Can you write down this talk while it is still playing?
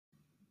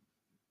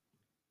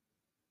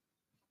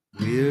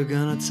We're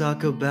gonna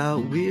talk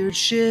about weird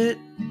shit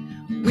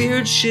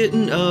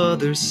and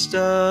other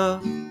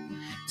stuff.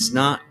 It's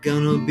not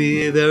gonna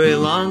be very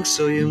long,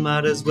 so you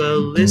might as well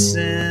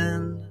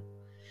listen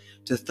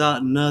to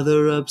Thought and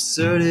Other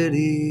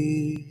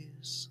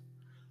Absurdities.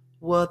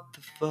 What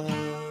the fuck?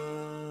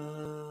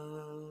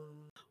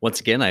 Once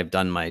again, I've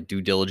done my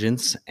due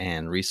diligence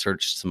and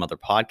researched some other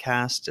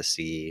podcasts to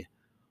see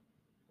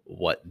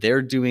what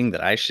they're doing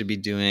that I should be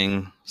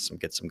doing,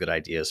 get some good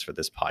ideas for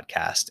this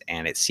podcast.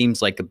 And it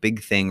seems like a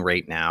big thing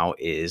right now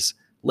is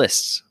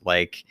lists,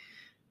 like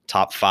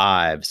top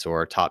fives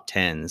or top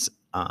tens.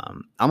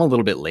 I'm a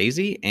little bit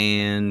lazy,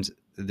 and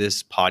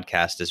this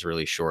podcast is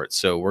really short,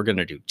 so we're going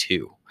to do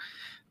two.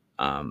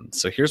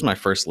 So here's my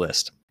first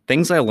list.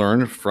 Things I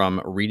learned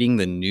from reading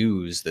the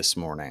news this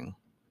morning.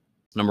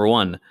 Number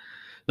one,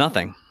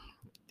 nothing.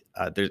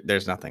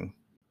 There's nothing.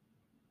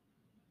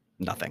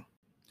 Nothing.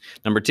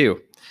 Number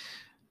two,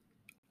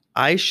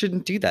 I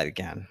shouldn't do that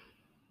again.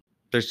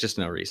 There's just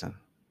no reason.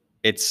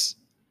 It's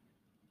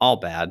all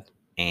bad.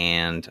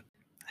 And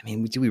I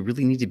mean, do we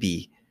really need to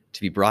be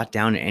brought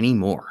down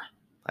anymore?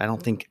 I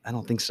don't think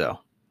so.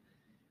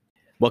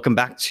 Welcome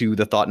back to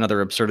the Thought and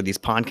Other Absurdities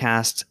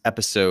podcast,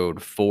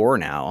 episode 4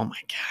 now. Oh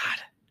my God.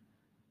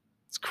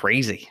 It's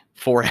crazy.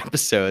 4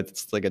 episodes.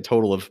 It's like a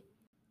total of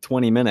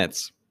 20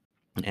 minutes.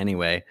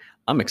 Anyway,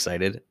 I'm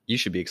excited. You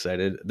should be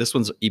excited. This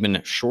one's even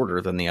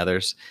shorter than the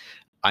others.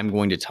 I'm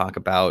going to talk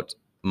about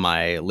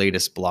my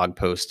latest blog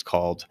post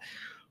called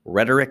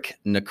Rhetoric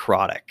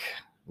Necrotic,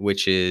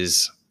 which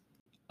is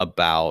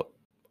about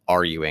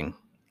arguing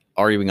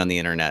on the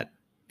internet.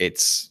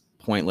 It's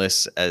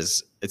pointless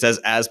as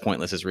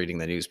pointless as reading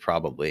the news,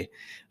 probably.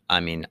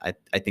 I mean,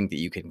 I think that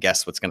you can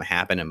guess what's going to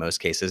happen in most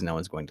cases. No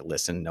one's going to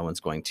listen. No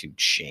one's going to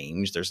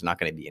change. There's not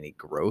going to be any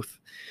growth.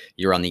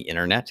 You're on the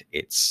internet.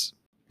 It's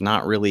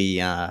not really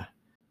a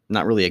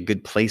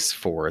good place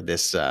for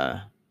this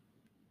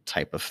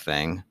type of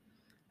thing.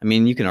 I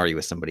mean, you can argue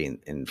with somebody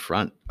in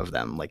front of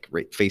them, like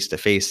right face to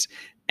face,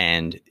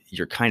 and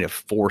you're kind of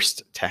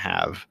forced to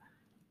have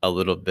a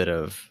little bit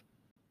of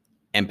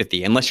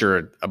empathy, unless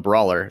you're a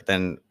brawler.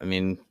 Then, I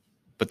mean,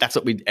 but that's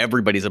what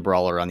everybody's a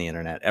brawler on the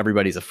internet.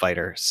 Everybody's a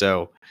fighter.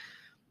 So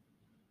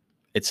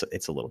it's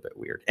a little bit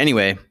weird.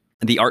 Anyway,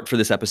 the art for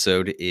this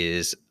episode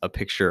is a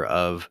picture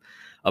of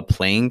a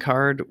playing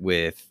card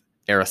with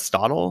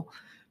Aristotle,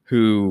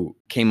 who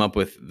came up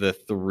with the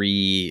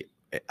three.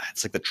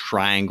 It's like the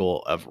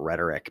triangle of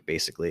rhetoric,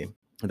 basically.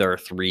 There are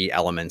 3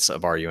 elements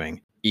of arguing: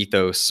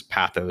 ethos,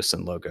 pathos,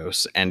 and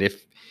logos. And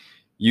if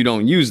you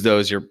don't use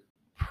those, you're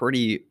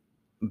pretty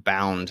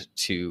bound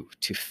to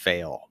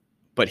fail.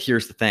 But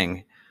here's the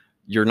thing.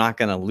 You're not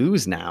going to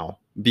lose now,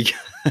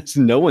 because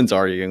no one's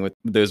arguing with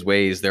those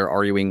ways. They're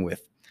arguing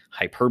with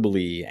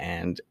hyperbole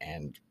and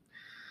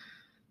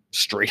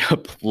straight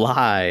up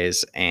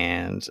lies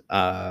and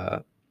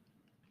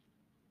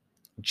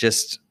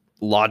just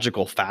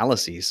logical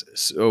fallacies.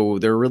 So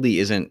there really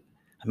isn't,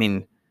 I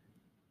mean,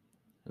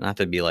 not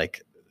to be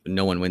like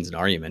no one wins an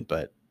argument,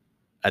 but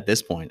at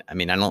this point, I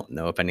mean, I don't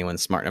know if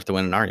anyone's smart enough to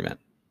win an argument.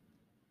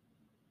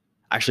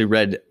 I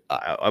actually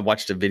I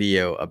watched a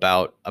video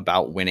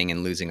about winning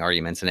and losing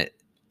arguments, and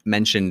it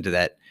mentioned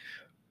that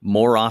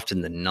more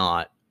often than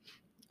not,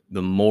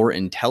 the more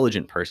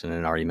intelligent person in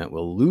an argument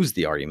will lose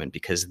the argument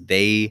because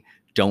they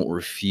don't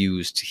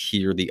refuse to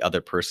hear the other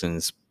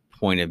person's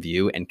point of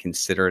view and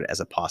consider it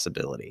as a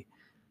possibility.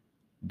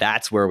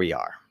 That's where we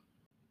are.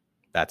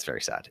 That's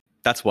very sad.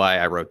 That's why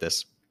I wrote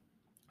this.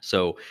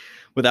 So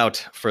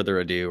without further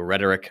ado,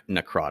 Rhetoric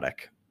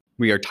Necrotic.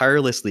 We are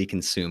tirelessly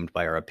consumed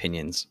by our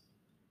opinions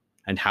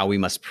and how we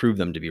must prove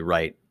them to be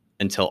right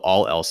until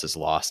all else is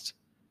lost.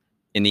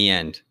 In the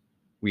end,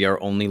 we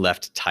are only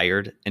left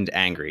tired and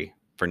angry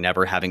for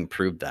never having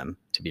proved them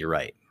to be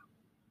right.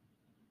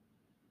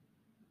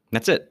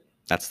 That's it.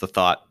 That's the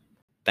thought.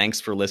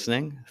 Thanks for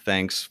listening.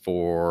 Thanks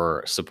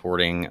for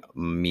supporting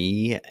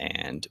me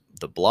and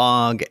the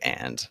blog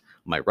and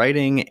my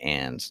writing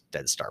and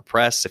Dead Star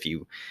Press. If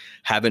you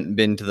haven't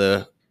been to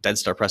the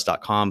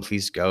deadstarpress.com,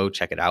 please go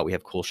check it out. We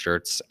have cool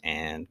shirts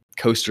and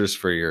coasters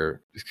for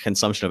your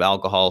consumption of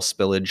alcohol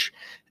spillage.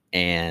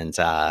 And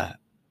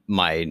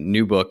my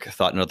new book,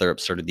 Thought and Other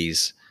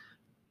Absurdities,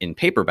 in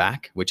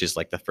paperback, which is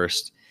like the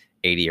first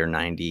 80 or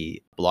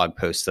 90 blog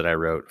posts that I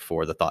wrote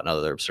for the Thought and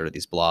Other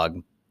Absurdities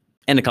blog,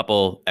 and a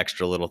couple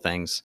extra little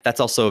things. That's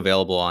also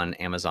available on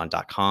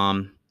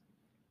Amazon.com.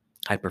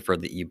 I prefer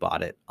that you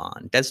bought it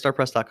on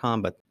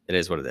deadstarpress.com, but it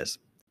is what it is.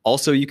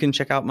 Also, you can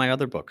check out my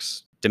other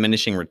books,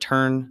 Diminishing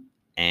Return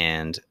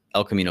and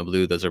El Camino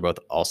Blue. Those are both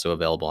also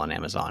available on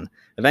Amazon.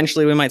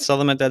 Eventually, we might sell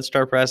them at Dead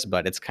Star Press,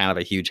 but it's kind of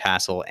a huge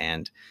hassle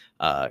and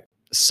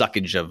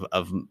suckage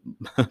of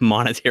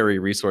monetary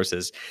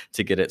resources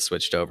to get it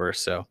switched over.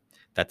 So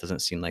that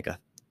doesn't seem like a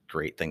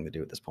great thing to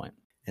do at this point.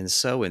 And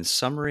so in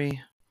summary,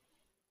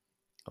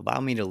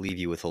 allow me to leave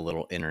you with a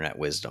little internet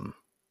wisdom.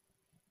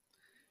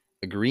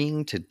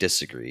 Agreeing to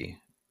disagree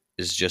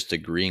is just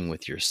agreeing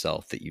with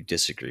yourself that you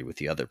disagree with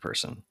the other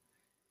person,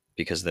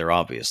 because they're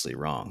obviously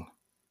wrong.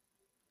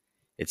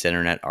 It's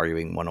Internet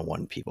Arguing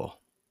 101,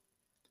 people.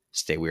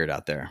 Stay weird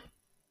out there.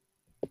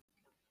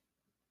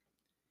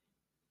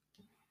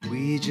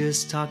 We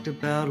just talked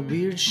about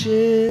weird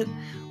shit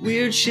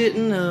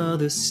and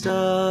other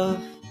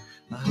stuff.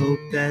 I hope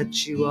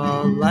that you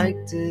all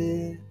liked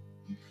it.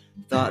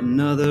 Thought and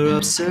other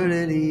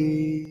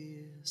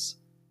absurdities.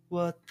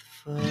 What the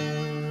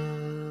fuck?